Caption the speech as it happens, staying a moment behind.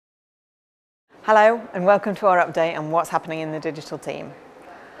Hello and welcome to our update on what's happening in the digital team.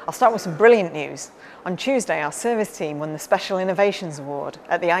 I'll start with some brilliant news. On Tuesday, our service team won the Special Innovations Award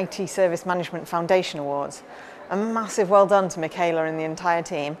at the IT Service Management Foundation Awards. A massive well done to Michaela and the entire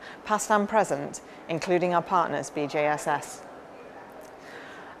team, past and present, including our partners BJSS.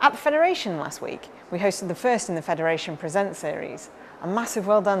 At the Federation last week, we hosted the first in the Federation Present series. A massive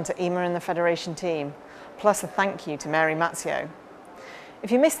well done to Ema and the Federation team, plus a thank you to Mary Mazzio.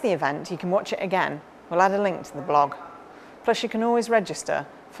 If you missed the event, you can watch it again. We'll add a link to the blog. Plus you can always register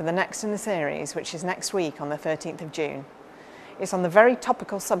for the next in the series, which is next week on the 13th of June. It's on the very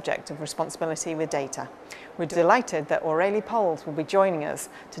topical subject of responsibility with data. We're delighted that Aurélie Poles will be joining us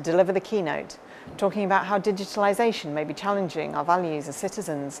to deliver the keynote, talking about how digitalisation may be challenging our values as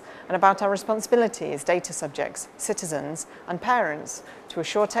citizens and about our responsibility as data subjects, citizens and parents to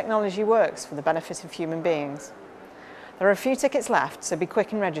assure technology works for the benefit of human beings. There are a few tickets left, so be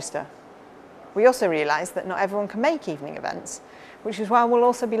quick and register. We also realised that not everyone can make evening events, which is why we'll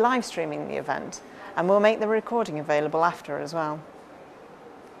also be live streaming the event, and we'll make the recording available after as well.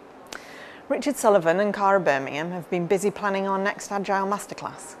 Richard Sullivan and Cara Birmingham have been busy planning our next Agile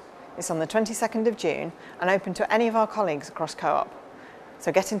Masterclass. It's on the 22nd of June and open to any of our colleagues across Co-op,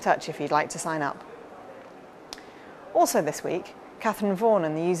 so get in touch if you'd like to sign up. Also this week, Catherine Vaughan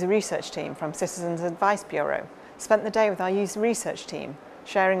and the user research team from Citizens Advice Bureau spent the day with our user research team,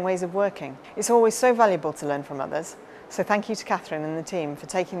 sharing ways of working. It's always so valuable to learn from others, so thank you to Catherine and the team for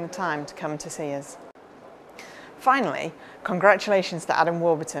taking the time to come to see us. Finally, congratulations to Adam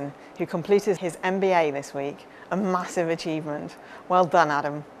Warburton, who completed his MBA this week, a massive achievement. Well done,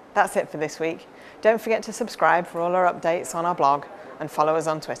 Adam. That's it for this week. Don't forget to subscribe for all our updates on our blog and follow us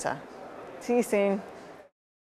on Twitter. See you soon.